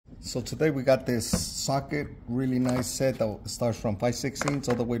So today we got this socket, really nice set that starts from 5/16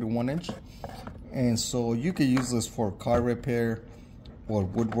 all the way to 1 inch. And so you can use this for car repair or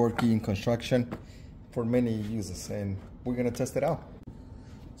woodworking, construction, for many uses, and we're gonna test it out.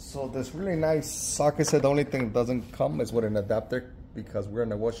 So this really nice socket set, the only thing that doesn't come is with an adapter, because we're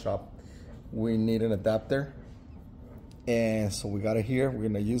in a wood shop. We need an adapter. And so we got it here, we're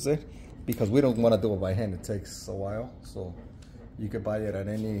gonna use it, because we don't wanna do it by hand, it takes a while. So you can buy it at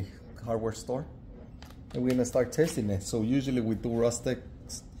any hardware store. And we're gonna start testing it. So usually we do rustic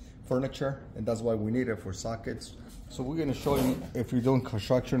furniture, and that's why we need it for sockets. So we're gonna show you, if you're doing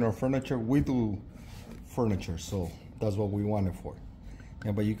construction or furniture, we do furniture, so that's what we want it for.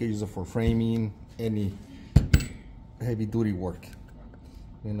 Yeah, but you can use it for framing, any heavy duty work.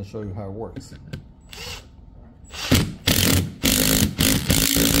 I'm gonna show you how it works.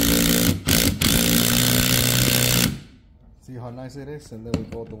 See how nice it is, and then we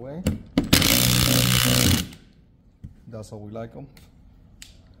go the way. That's how we like them.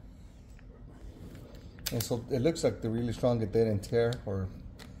 And so it looks like they're really strong. It didn't tear or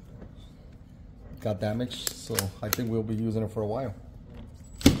got damaged, so I think we'll be using it for a while.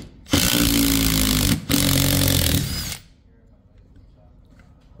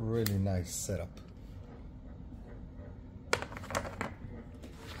 Really nice setup.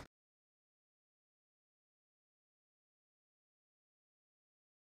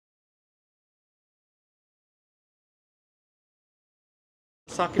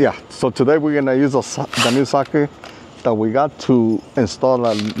 Socket? Yeah, so today we're gonna use the new socket that we got to install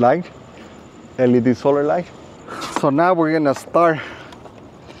a light, LED solar light. So now we're gonna start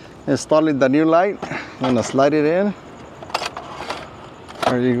installing the new light. I'm gonna slide it in.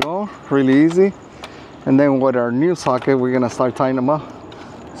 There you go, really easy. And then with our new socket, we're gonna start tying them up.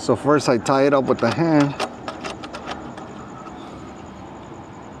 So first I tie it up with the hand.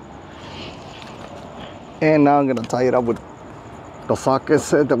 And now I'm gonna tie it up with the socket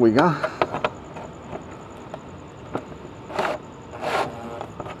set that we got.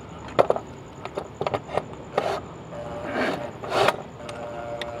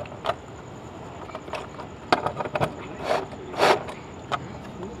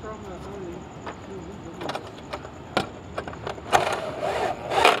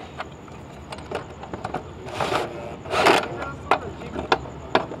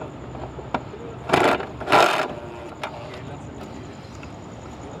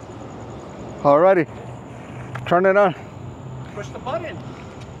 Alrighty, turn it on. Push the button.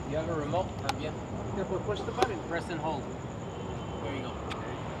 You have a remote? Yeah, push the button. Press and hold. There you go.